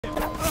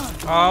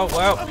Oh,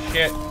 well,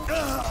 shit.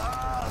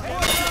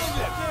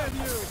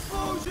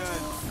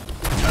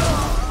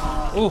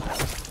 Ooh.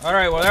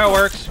 Alright, well, that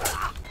works.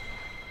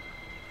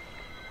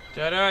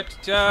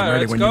 Da-da-da.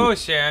 Let's go,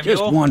 Samuel.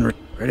 Just one.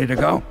 Ready to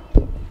go?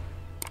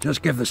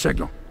 Just give the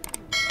signal.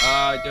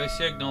 Do a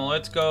signal.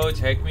 Let's go.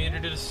 Take me to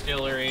the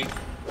distillery.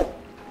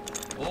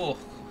 Oh,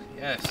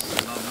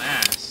 yes. A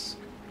mass.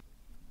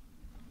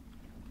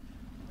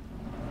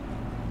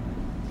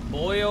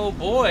 Boy, oh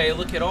boy,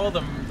 look at all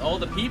the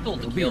people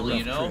to kill,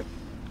 you know? Trip.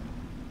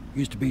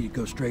 Used to be to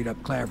go straight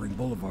up Clavering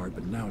Boulevard,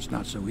 but now it's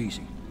not so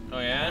easy. Oh,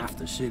 yeah? Half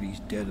the city's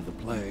dead of the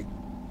plague.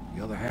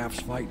 The other half's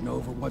fighting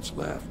over what's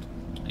left.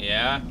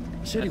 Yeah?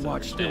 The City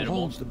Watch still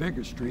holds the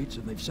bigger streets,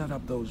 and they've set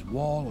up those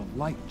wall of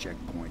light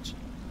checkpoints.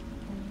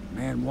 A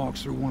man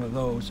walks through one of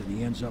those, and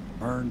he ends up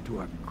burned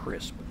to a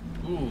crisp.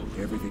 Ooh.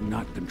 Everything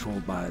not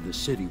controlled by the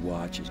City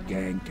Watch is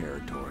gang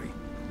territory.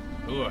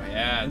 Ooh,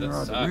 yeah, And that there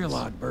are sucks. the real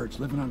odd birds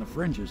living on the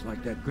fringes,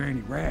 like that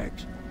Granny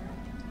Rags.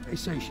 They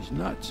say she's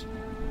nuts.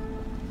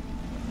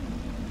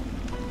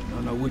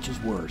 Don't know which is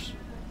worse.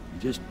 You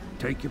just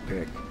take your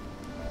pick.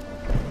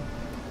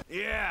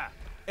 Yeah,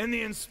 and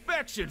the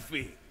inspection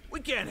fee.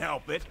 We can't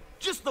help it.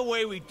 Just the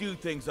way we do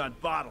things on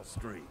Bottle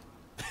Street.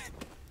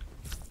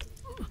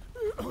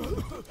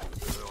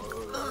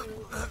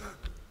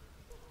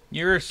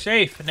 You're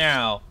safe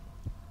now.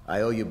 I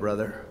owe you,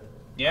 brother.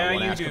 Yeah, I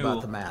won't you ask do.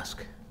 about the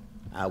mask.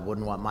 I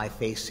wouldn't want my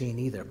face seen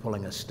either,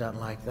 pulling a stunt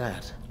like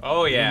that.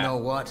 Oh, yeah. You know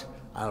what?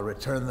 I'll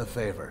return the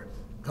favor.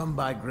 Come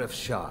by Griff's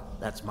shop.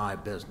 That's my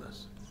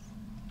business.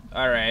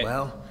 Alright.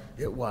 Well,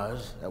 it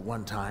was at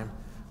one time,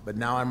 but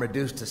now I'm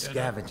reduced to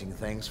scavenging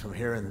things from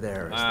here and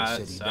there as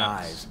the city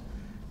dies.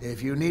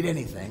 If you need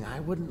anything,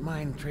 I wouldn't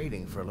mind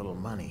trading for a little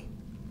money.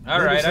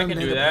 Alright, I can Maybe do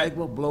someday the that. plague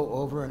will blow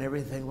over and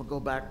everything will go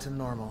back to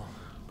normal.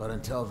 But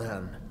until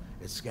then,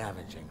 it's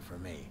scavenging for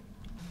me.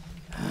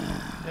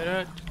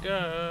 That's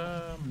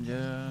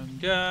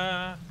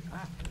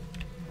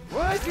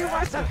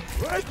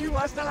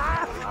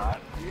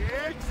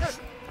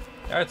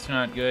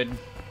not good.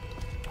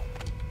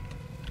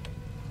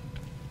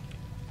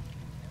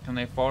 Can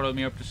they follow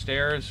me up the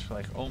stairs?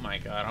 Like, oh my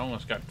god, I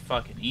almost got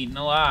fucking eaten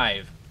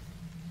alive.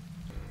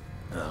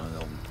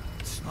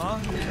 Huh?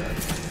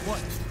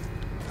 What?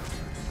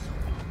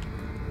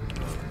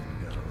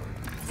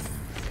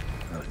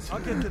 I'll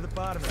get to the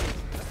bottom of it.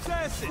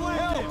 Assassin,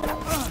 help!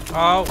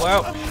 Oh,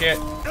 well, shit.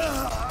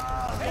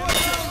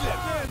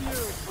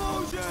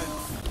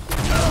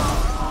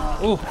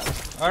 Ooh.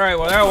 Alright,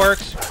 well, that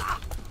works.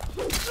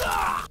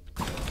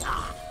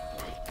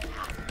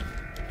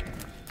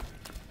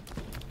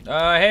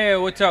 Hey,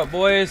 what's up,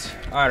 boys?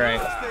 Alright.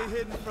 Stay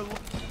hidden for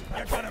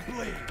you're gonna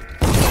bleed.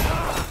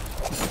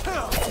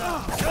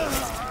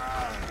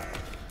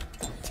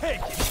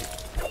 Take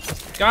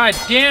it. God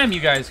damn, you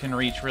guys can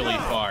reach really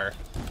far.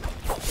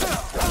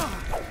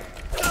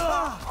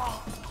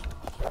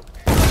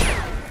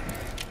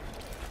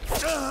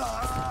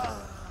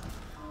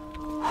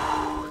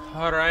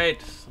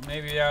 Alright,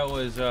 maybe that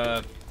was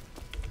a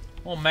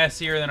little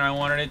messier than I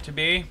wanted it to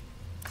be.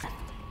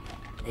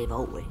 They've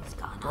always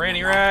gone.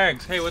 Granny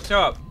Rags, hey, what's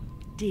up?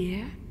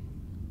 Dear?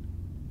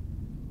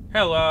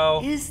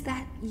 Hello. Is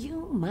that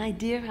you, my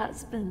dear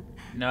husband?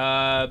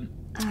 No.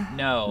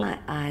 My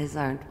eyes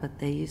aren't what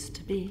they used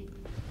to be.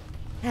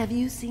 Have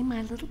you seen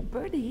my little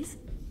birdies?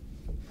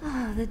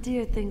 Oh, the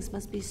dear things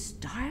must be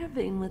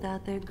starving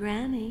without their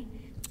granny.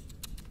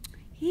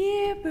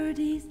 Here,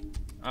 birdies.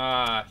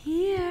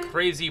 Here.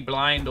 Crazy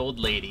blind old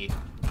lady.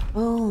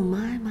 Oh,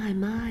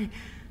 my.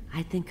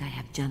 I think I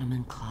have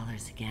gentlemen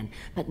callers again,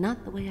 but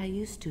not the way I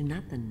used to,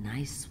 not the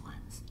nice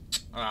ones.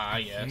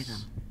 I hear Yes. them.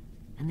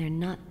 And they're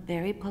not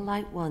very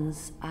polite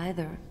ones,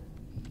 either.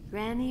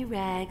 Granny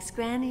Rags,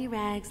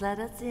 let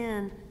us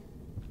in.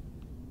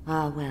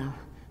 Ah, well,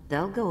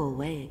 they'll go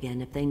away again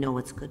if they know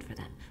what's good for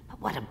them.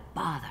 But what a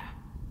bother.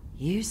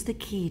 Here's the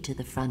key to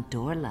the front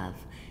door,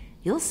 love.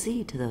 You'll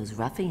see to those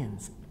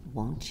ruffians,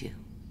 won't you?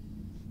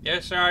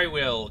 Yes, I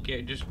will.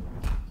 Just...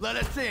 Let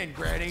us in,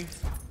 Granny.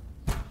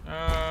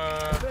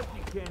 I bet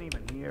you can't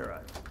even hear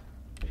us.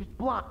 She's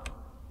blocked.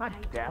 Not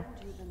deaf.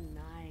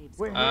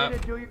 We're here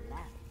to do your...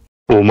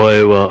 お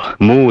前は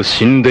もう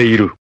死んでい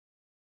る。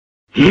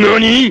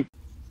何?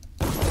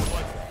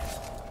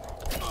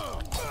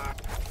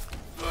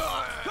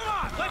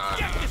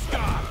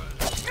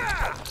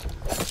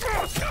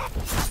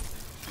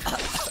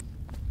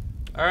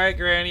 Alright,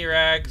 Granny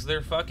Rags,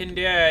 they're fucking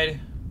dead.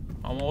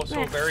 I'm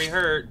also very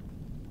hurt.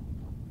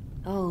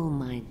 Oh,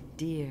 my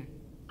dear.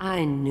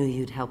 I knew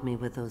you'd help me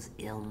with those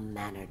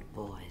ill-mannered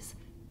boys.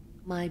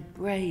 My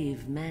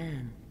brave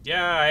man.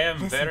 Yeah, I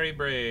am Listen, very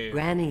brave.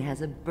 Granny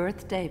has a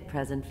birthday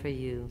present for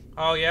you.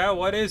 Oh, yeah?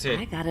 What is it?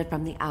 I got it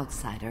from the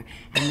outsider,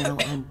 and now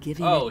I'm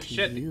giving Oh, it to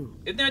shit. you.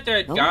 Isn't that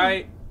that Oh,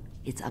 guy?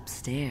 it's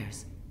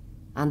upstairs.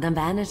 On the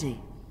vanity.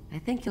 I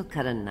think you'll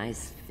cut a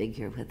nice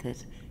figure with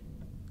it.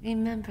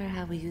 Remember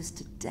how we used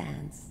to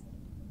dance?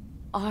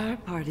 Our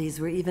parties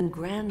were even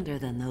grander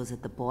than those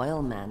at the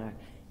Boyle Manor.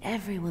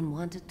 Everyone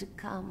wanted to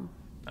come.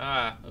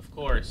 Ah, of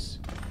course.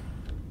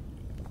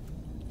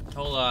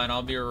 Hold on,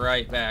 I'll be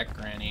right back,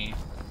 Granny.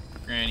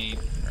 Granny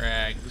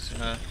Rags.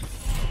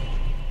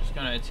 Just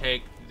gonna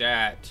take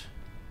that.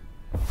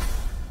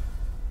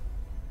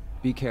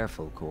 Be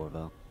careful,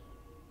 Corvo.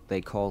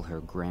 They call her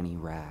Granny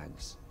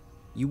Rags.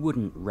 You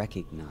wouldn't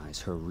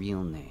recognize her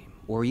real name,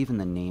 or even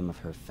the name of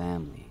her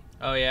family.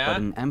 Oh, yeah?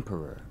 But an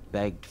emperor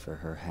begged for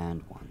her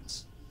hand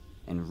once,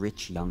 and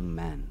rich young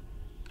men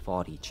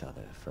fought each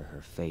other for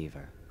her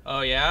favor.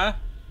 Oh, yeah?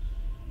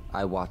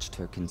 I watched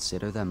her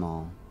consider them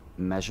all,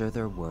 measure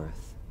their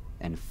worth,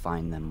 and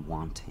find them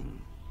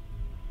wanting.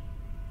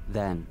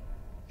 Then,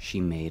 she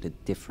made a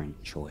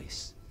different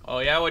choice. Oh,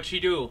 yeah? What'd she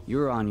do?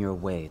 You're on your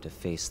way to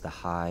face the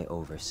High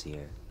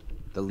Overseer,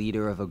 the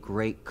leader of a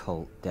great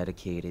cult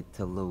dedicated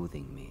to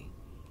loathing me.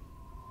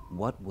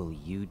 What will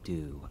you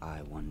do,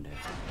 I wonder?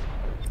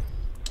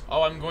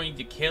 Oh, I'm going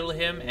to kill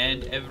him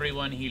and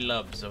everyone he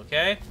loves,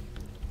 okay?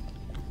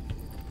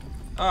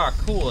 Ah,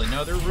 cool,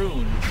 another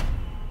rune.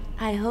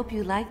 I hope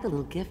you like the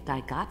little gift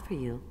I got for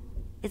you.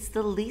 It's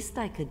the least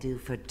I could do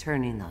for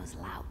turning those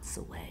louts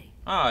away.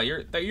 Ah,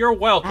 you're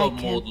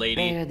welcome, old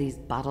lady. I can't bear these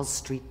Bottle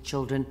Street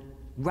children.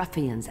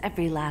 Ruffians,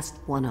 every last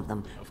one of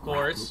them. Of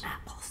course. Rotten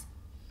apples.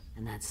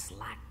 And that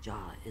slack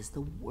jaw is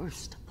the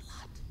worst of the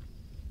lot.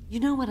 You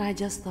know what I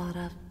just thought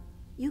of?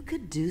 You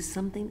could do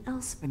something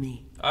else for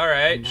me. All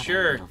right, Another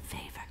sure. little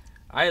favor.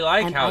 I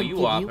like and how I'll you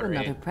give operate. You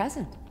another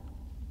present.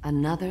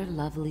 Another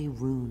lovely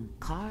rune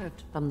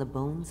carved from the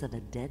bones of a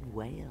dead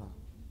whale.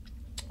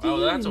 Oh,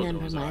 that's Do you what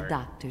remember those my are.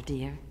 doctor,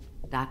 dear?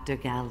 Dr.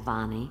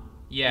 Galvani?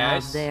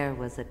 Yes. Now there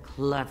was a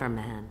clever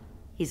man.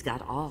 He's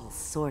got all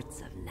sorts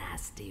of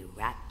nasty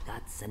rat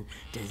guts and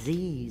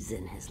disease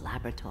in his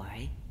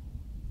laboratory.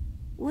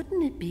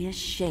 Wouldn't it be a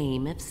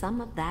shame if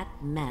some of that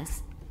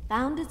mess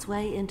found its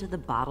way into the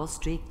Bottle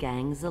Street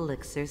Gang's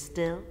elixir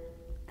still?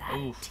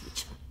 That'd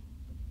teach him.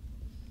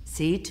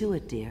 See to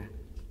it, dear.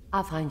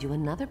 I'll find you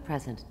another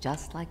present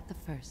just like the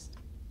first.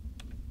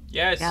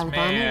 Yes, Galvani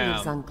ma'am.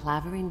 lives on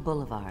Clavering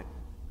Boulevard.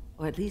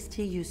 Or at least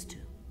he used to.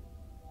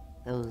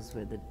 Those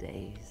were the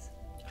days.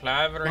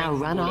 Clavering Now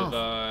run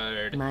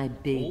Boulevard. off. My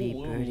baby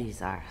Ooh.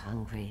 birdies are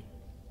hungry.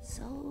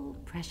 So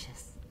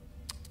precious.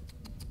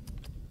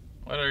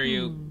 What are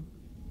you?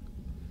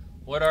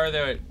 What are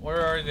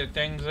the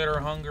things that are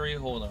hungry?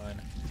 Hold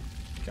on.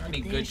 Got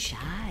any They're good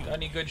shy. Got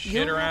any good shit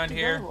You'll have around to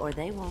here? go or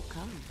they won't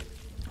come.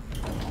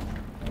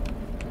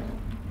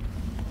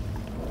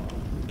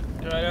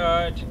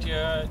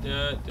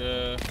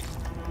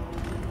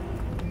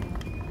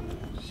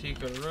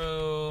 Secret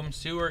room,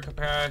 sewer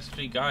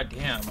capacity. God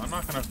damn, I'm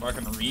not gonna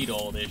fucking read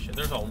all this shit.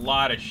 There's a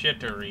lot of shit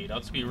to read.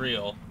 Let's be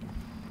real.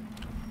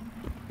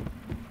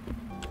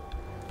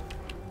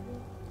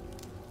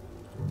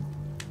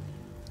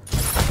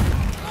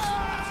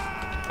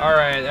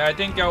 Alright, I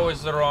think that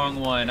was the wrong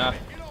one. Get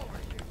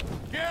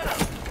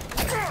him!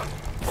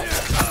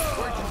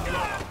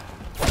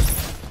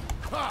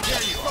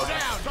 There you go.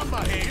 Down!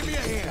 Somebody, give me a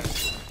hand.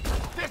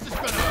 This is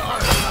gonna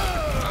hurt.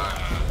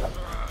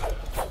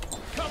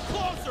 Come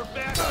closer,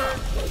 bastard!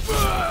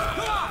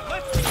 Come on,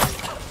 let's...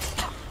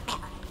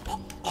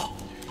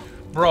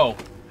 Bro,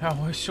 that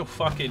was so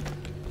fucking...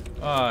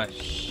 Oh,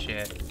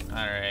 shit.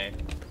 Alright.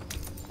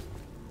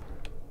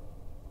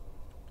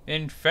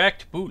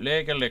 Infect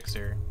bootleg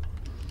elixir.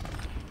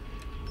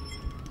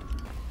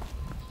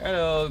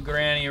 Hello,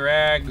 Granny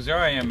Rags.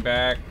 I am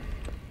back.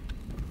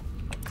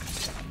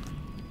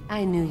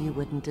 I knew you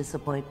wouldn't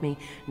disappoint me.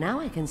 Now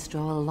I can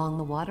stroll along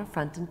the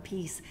waterfront in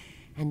peace.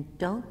 And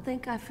don't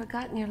think I've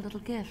forgotten your little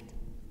gift.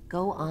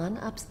 Go on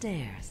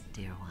upstairs,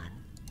 dear one.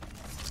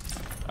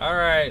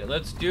 Alright,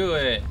 let's do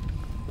it.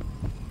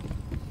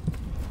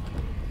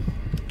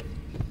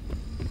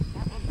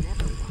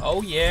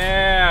 Oh,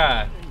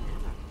 yeah!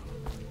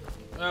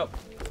 Well,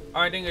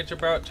 I think it's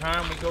about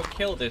time we go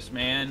kill this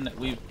man that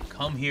we've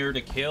come here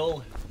to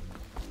kill.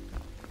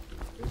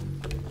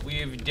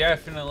 We've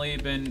definitely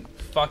been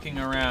fucking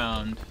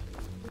around.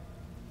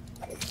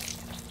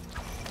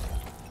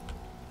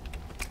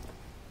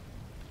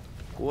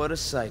 What a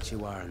sight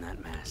you are in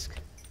that mask.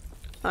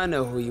 I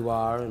know who you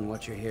are and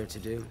what you're here to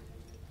do.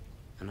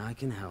 And I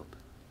can help.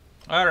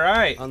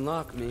 Alright.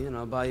 Unlock me and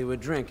I'll buy you a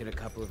drink in a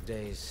couple of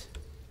days.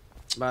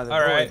 By the All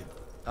right. way,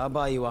 I'll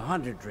buy you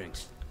 100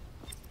 drinks.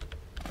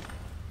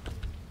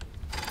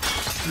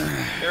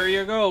 There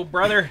you go,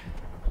 brother.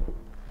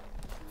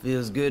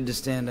 Feels good to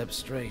stand up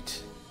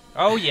straight.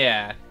 Oh,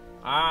 yeah.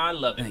 I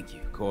love it. Thank you,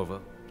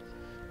 Corvo.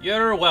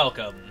 You're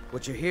welcome.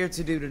 What you're here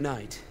to do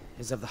tonight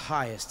is of the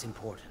highest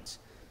importance.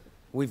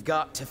 We've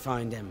got to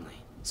find Emily.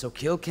 So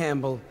kill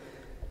Campbell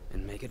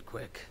and make it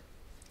quick.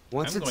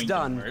 Once I'm it's going to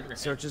done, murder him.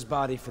 search his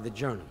body for the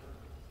journal.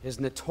 His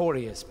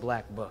notorious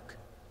black book.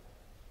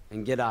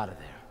 And get out of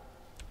there.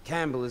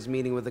 Campbell is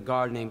meeting with a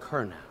guard named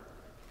Kernow.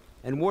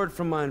 And word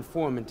from my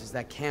informant is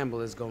that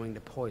Campbell is going to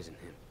poison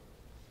him.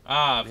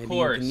 Ah, of Maybe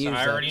course. you can use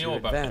I that already to know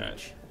about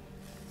advantage.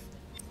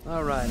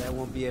 All right, I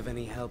won't be of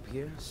any help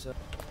here, so...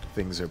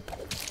 Things are...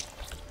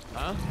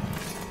 Huh?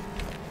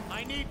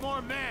 I need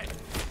more men! that.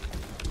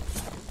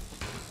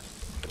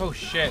 Oh,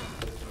 shit.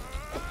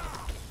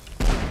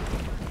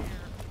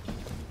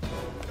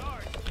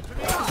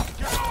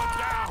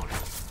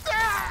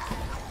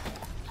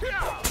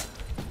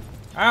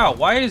 Ow,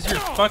 why is your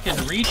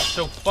fucking reach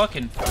so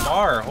fucking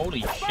far?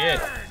 Holy shit.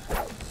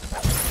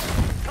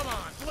 Come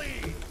on,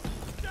 please.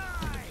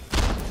 Die.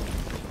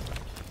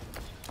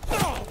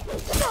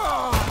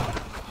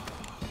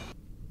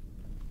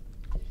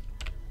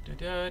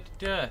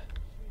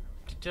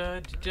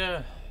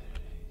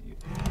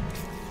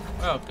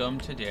 Welcome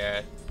to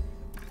death.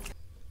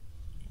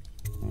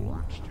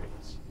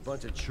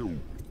 Bunch of chew.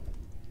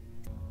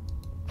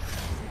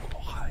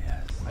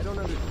 I don't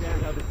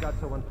understand how this got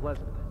so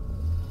unpleasant.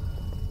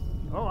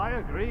 Oh, I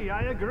agree. A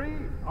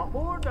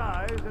whore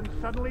dies and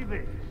suddenly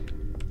this.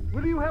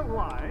 Will you have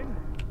wine?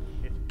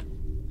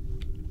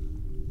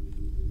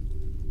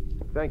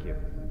 Thank you.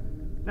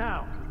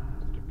 Now,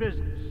 to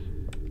business.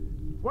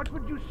 What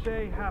would you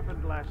say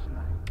happened last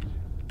night?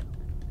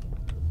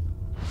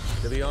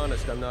 To be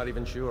honest, I'm not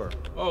even sure.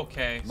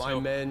 Okay, My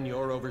men,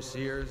 your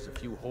overseers, a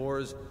few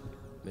whores,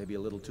 maybe a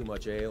little too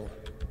much ale.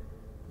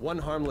 One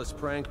harmless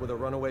prank with a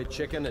runaway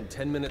chicken, and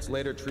 10 minutes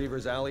later,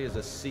 Trevor's Alley is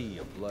a sea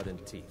of blood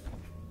and teeth.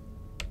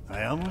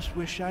 I almost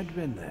wish I'd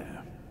been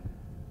there.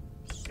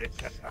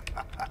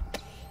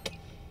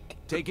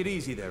 Take it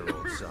easy there,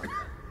 old son.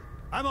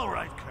 I'm all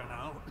right,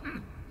 Colonel.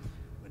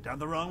 Went down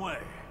the wrong way.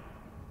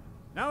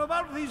 Now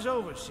about these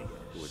overseers.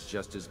 Who are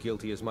just as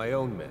guilty as my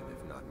own men,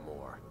 if not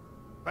more.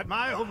 But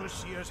my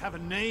overseers have a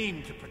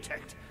name to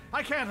protect.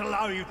 I can't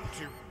allow you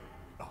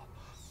to...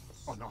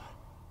 Oh no.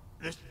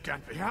 This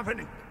can't be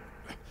happening.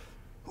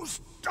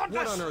 Who's done this?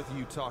 What on earth are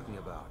you talking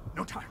about?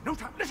 No time.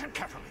 Listen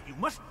carefully. You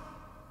must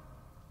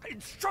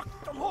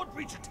instruct the Lord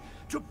Regent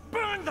to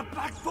burn the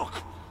Black Book.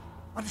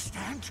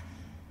 Understand?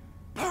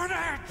 Burn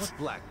it! What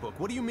Black Book?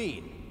 What do you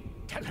mean?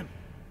 Tell him.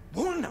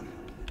 Warn them.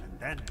 And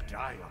then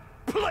die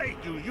a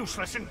plague, you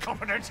useless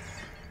incompetent.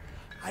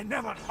 I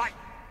never liked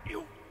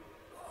you.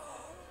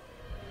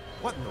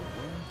 What in the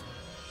world?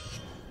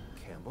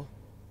 Campbell?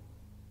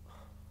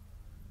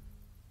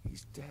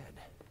 He's dead.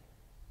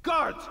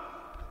 Guards!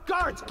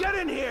 Guards, get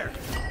in here!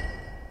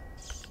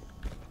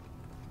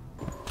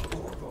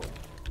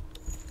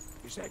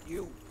 Is that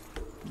you?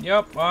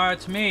 Yep,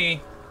 it's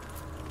me.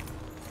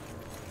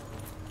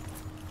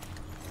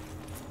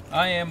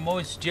 I am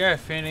most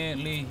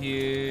definitely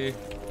here.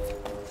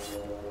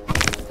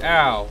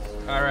 Ow.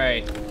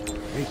 Alright.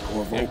 Hey,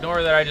 Corvo.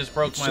 Ignore that I just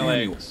broke my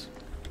Samuel. legs.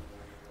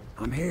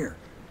 I'm here.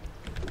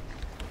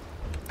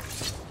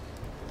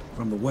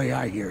 From the way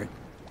I hear it,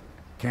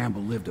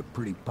 Campbell lived a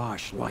pretty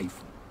posh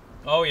life.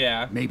 Oh,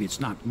 yeah. Maybe it's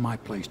not my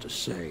place to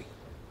say,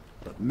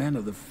 but men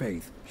of the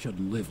faith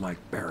shouldn't live like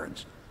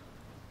barons.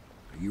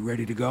 Are you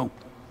ready to go?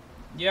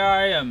 Yeah,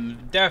 I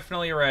am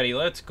definitely ready.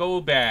 Let's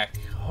go back.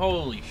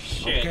 Holy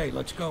shit. Okay,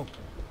 let's go.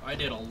 I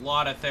did a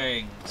lot of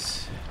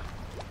things.